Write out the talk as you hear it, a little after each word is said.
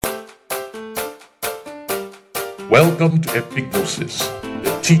Welcome to Epignosis,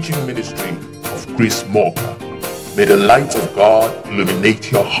 the teaching ministry of Grace Morgan. May the light of God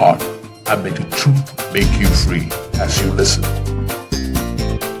illuminate your heart, and may the truth make you free as you listen.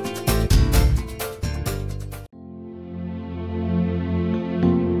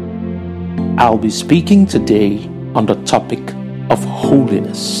 I'll be speaking today on the topic of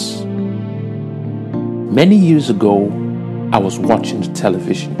holiness. Many years ago, I was watching the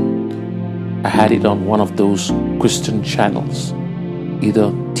television. I had it on one of those Christian channels, either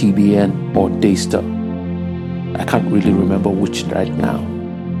TBN or Daystar. I can't really remember which right now.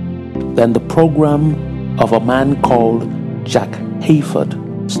 Then the program of a man called Jack Hayford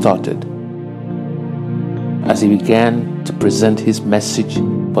started. As he began to present his message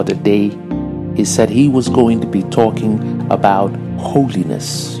for the day, he said he was going to be talking about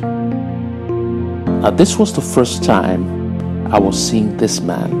holiness. Now, this was the first time I was seeing this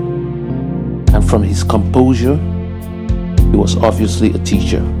man. And from his composure, he was obviously a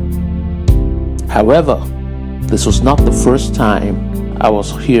teacher. However, this was not the first time I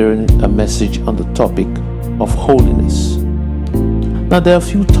was hearing a message on the topic of holiness. Now, there are a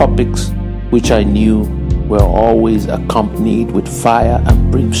few topics which I knew were always accompanied with fire and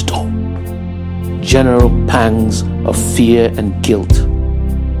brimstone, general pangs of fear and guilt.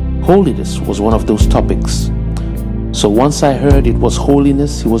 Holiness was one of those topics. So once I heard it was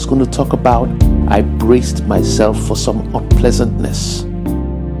holiness he was going to talk about, I braced myself for some unpleasantness.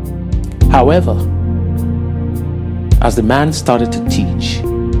 However, as the man started to teach,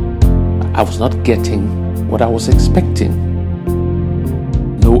 I was not getting what I was expecting.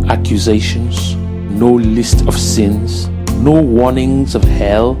 No accusations, no list of sins, no warnings of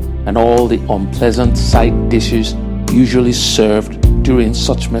hell and all the unpleasant side dishes usually served during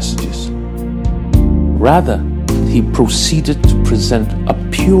such messages. Rather, he proceeded to present a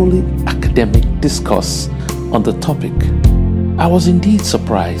purely academic discourse on the topic. I was indeed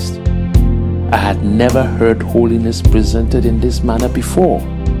surprised. I had never heard holiness presented in this manner before.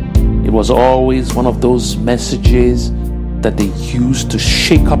 It was always one of those messages that they used to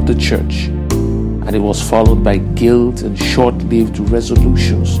shake up the church, and it was followed by guilt and short-lived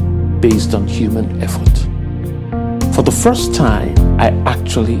resolutions based on human effort. For the first time, I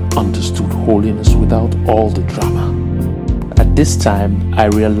actually understood holiness without all the drama. At this time, I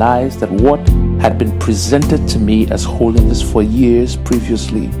realized that what had been presented to me as holiness for years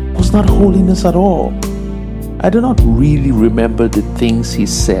previously was not holiness at all. I do not really remember the things he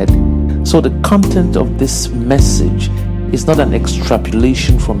said, so the content of this message is not an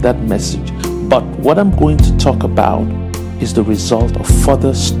extrapolation from that message, but what I'm going to talk about is the result of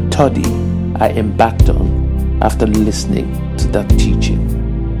further study I embarked on after listening to that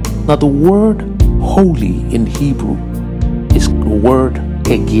teaching. Now, the word holy in Hebrew is the word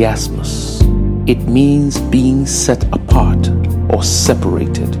egiasmos. It means being set apart or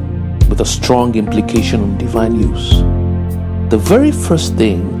separated, with a strong implication on divine use. The very first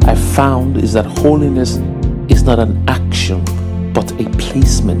thing I found is that holiness is not an action, but a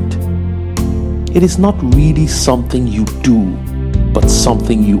placement. It is not really something you do, but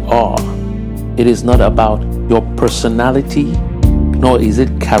something you are. It is not about your personality, nor is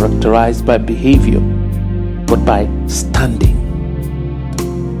it characterized by behavior, but by standing.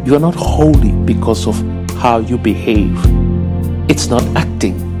 You are not holy because of how you behave. It's not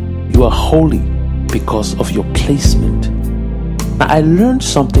acting. You are holy because of your placement. Now, I learned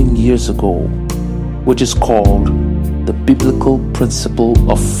something years ago, which is called the biblical principle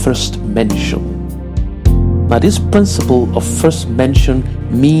of first mention. Now, this principle of first mention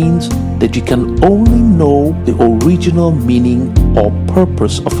means that you can only know the original meaning or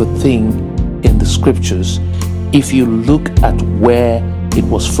purpose of a thing in the scriptures if you look at where it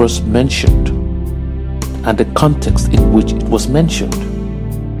was first mentioned and the context in which it was mentioned.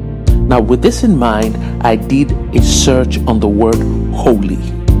 Now, with this in mind, I did a search on the word holy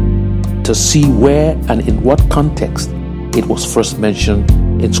to see where and in what context it was first mentioned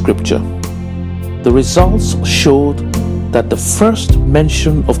in scripture. The results showed that the first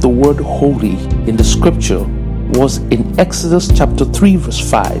mention of the word holy in the scripture was in Exodus chapter 3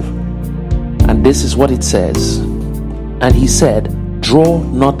 verse 5. And this is what it says. And he said, "Draw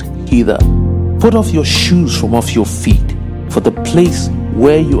not hither, put off your shoes from off your feet, for the place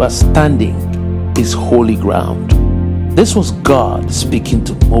where you are standing is holy ground." This was God speaking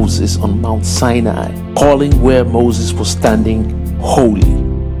to Moses on Mount Sinai, calling where Moses was standing holy.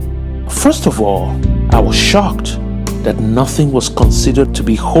 First of all, I was shocked that nothing was considered to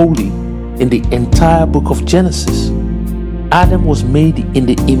be holy in the entire book of Genesis. Adam was made in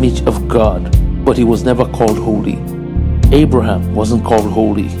the image of God, but he was never called holy. Abraham wasn't called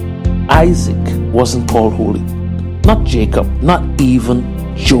holy. Isaac wasn't called holy. not Jacob, not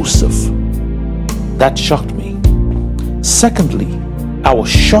even Joseph. That shocked me. Secondly, I was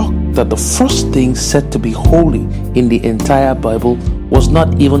shocked that the first thing said to be holy in the entire Bible was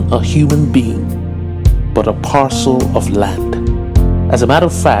not even a human being, but a parcel of land. As a matter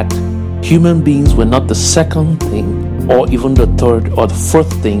of fact, human beings were not the second thing or even the third or the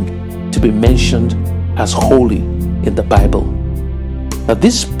fourth thing to be mentioned as holy in the Bible. Now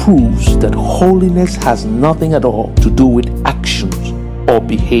this proves that holiness has nothing at all to do with actions or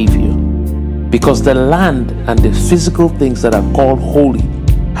behavior, because the land and the physical things that are called holy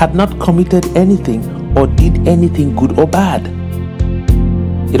had not committed anything or did anything good or bad.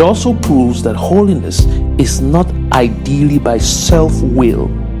 It also proves that holiness is not ideally by self-will,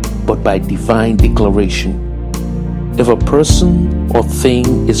 but by divine declaration. If a person or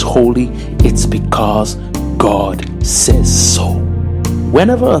thing is holy, it's because God says so.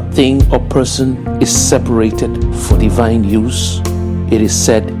 Whenever a thing or person is separated for divine use, it is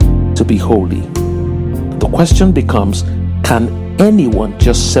said to be holy. The question becomes, can anyone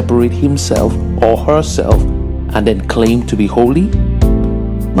just separate himself or herself and then claim to be holy?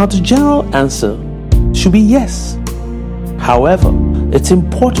 Now the general answer should be yes. However, it's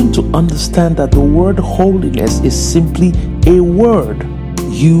important to understand that the word holiness is simply a word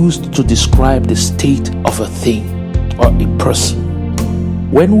used to describe the state of a thing or a person.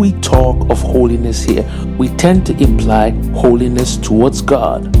 When we talk of holiness here, we tend to imply holiness towards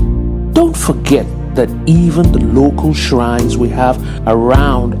God. Don't forget that even the local shrines we have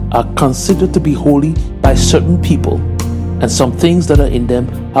around are considered to be holy by certain people, and some things that are in them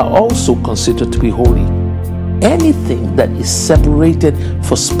are also considered to be holy. Anything that is separated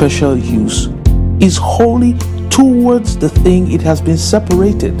for special use is holy towards the thing it has been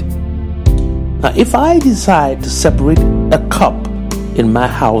separated. Now, if I decide to separate a cup in my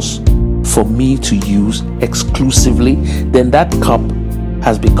house for me to use exclusively, then that cup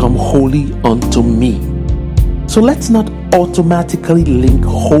has become holy unto me. So let's not automatically link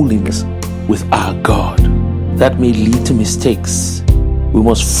holiness with our God. That may lead to mistakes. We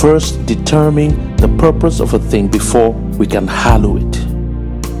must first determine the purpose of a thing before we can hallow it.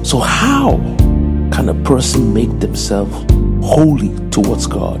 So how can a person make themselves holy towards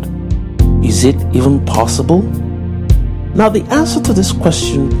God? Is it even possible? Now the answer to this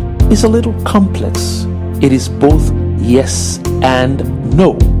question is a little complex. It is both yes and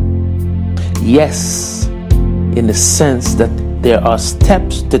no. Yes, in the sense that there are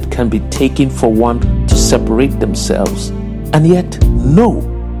steps that can be taken for one to separate themselves, and yet no,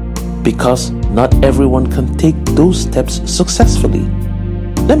 because not everyone can take those steps successfully.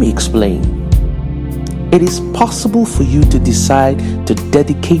 Let me explain. It is possible for you to decide to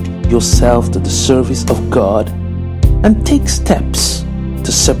dedicate yourself to the service of God and take steps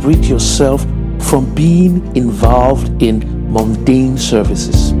to separate yourself from being involved in mundane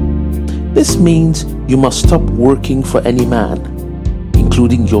services. This means you must stop working for any man,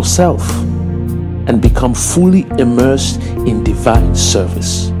 including yourself, and become fully immersed in divine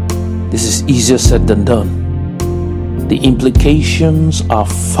service. This is easier said than done. The implications are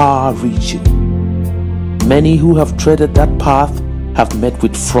far-reaching. Many who have treaded that path have met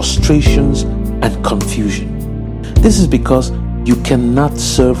with frustrations and confusion. This is because you cannot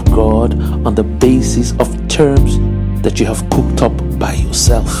serve God on the basis of terms that you have cooked up by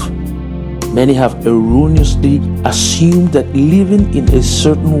yourself. Many have erroneously assumed that living in a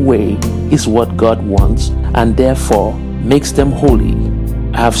certain way is what God wants and therefore makes them holy.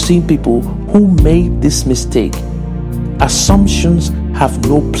 I have seen people who made this mistake. Assumptions have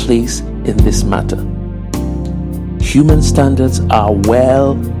no place in this matter. Human standards are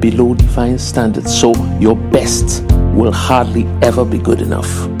well below divine standards, so your best will hardly ever be good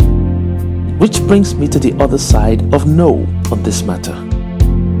enough. Which brings me to the other side of no on this matter.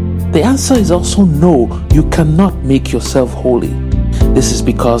 The answer is also no, you cannot make yourself holy. This is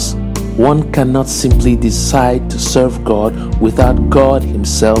because one cannot simply decide to serve God without God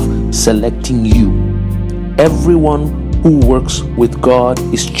Himself selecting you. Everyone who works with God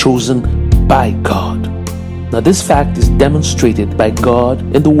is chosen by God. Now this fact is demonstrated by God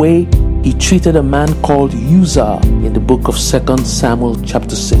in the way He treated a man called Uzzah in the book of 2 Samuel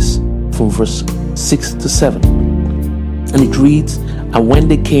chapter 6 from verse 6 to 7. And it reads, "And when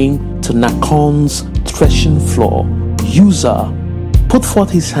they came to Nachon's threshing floor, Uzzah put forth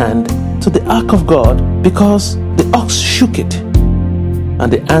his hand to the ark of God because the ox shook it.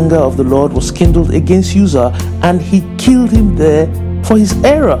 And the anger of the Lord was kindled against Uzzah, and he killed him there for his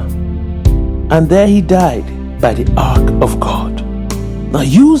error. And there he died by the ark of God." Now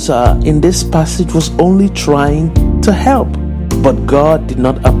Uzzah in this passage was only trying to help, but God did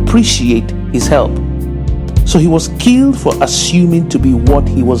not appreciate his help. So he was killed for assuming to be what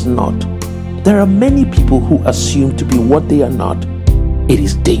he was not. There are many people who assume to be what they are not. It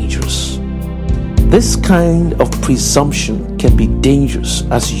is dangerous. This kind of presumption can be dangerous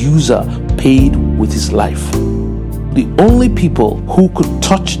as Uzzah paid with his life. The only people who could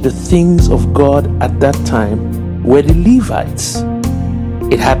touch the things of God at that time were the Levites.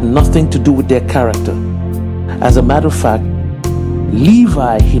 It had nothing to do with their character. As a matter of fact,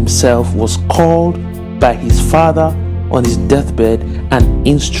 Levi himself was called by his father on his deathbed an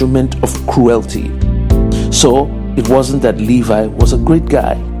instrument of cruelty. So it wasn't that Levi was a great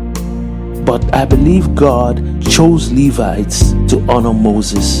guy, but I believe God chose Levites to honor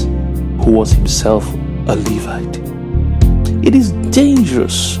Moses, who was himself a Levite. It is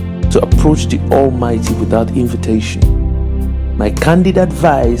dangerous to approach the Almighty without invitation. My candid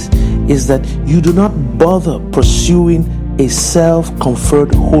advice is that you do not bother pursuing a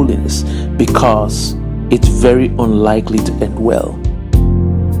self-conferred holiness because it's very unlikely to end well.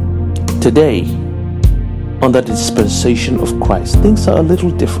 Today, under the dispensation of Christ, things are a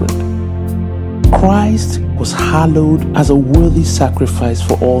little different. Christ was hallowed as a worthy sacrifice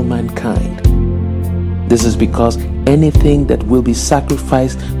for all mankind. This is because anything that will be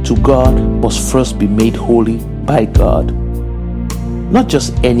sacrificed to God must first be made holy by God. Not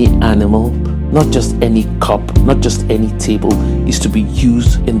just any animal, not just any cup, not just any table is to be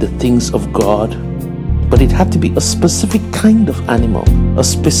used in the things of God, but it had to be a specific kind of animal, a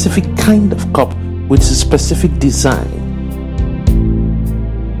specific kind of cup with a specific design,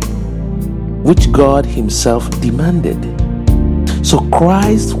 which God himself demanded. So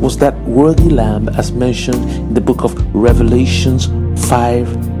Christ was that worthy lamb as mentioned in the book of Revelations 5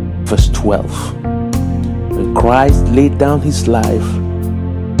 verse 12. When Christ laid down his life,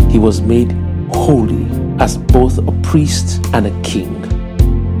 he was made holy as both a priest and a king.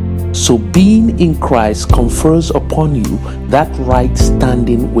 So being in Christ confers upon you that right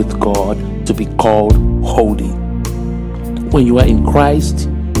standing with God to be called holy. When you are in Christ,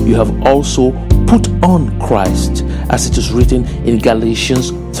 you have also put on Christ, as it is written in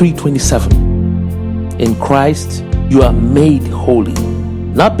Galatians 3:27. In Christ, you are made holy,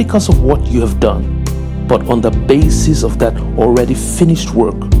 not because of what you have done, but on the basis of that already finished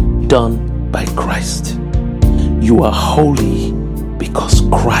work done by Christ. You are holy because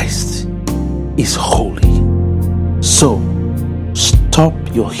Christ is holy. So, stop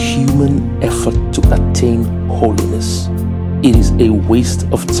your human effort to attain holiness. It is a waste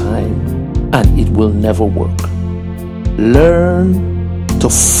of time and it will never work. Learn to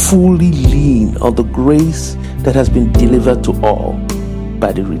fully lean on the grace that has been delivered to all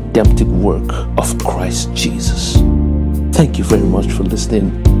by the redemptive work of Christ Jesus. Thank you very much for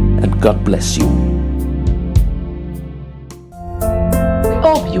listening, and God bless you.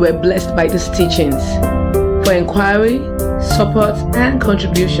 Hope you were blessed by these teachings. For inquiry, support, and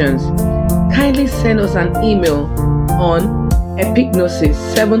contributions, kindly send us an email on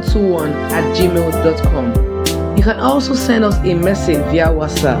epignosis721@gmail.com. You can also send us a message via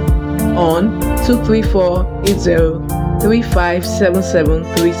WhatsApp on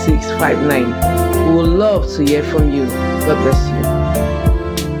 2348035773659. We would love to hear from you. God bless you.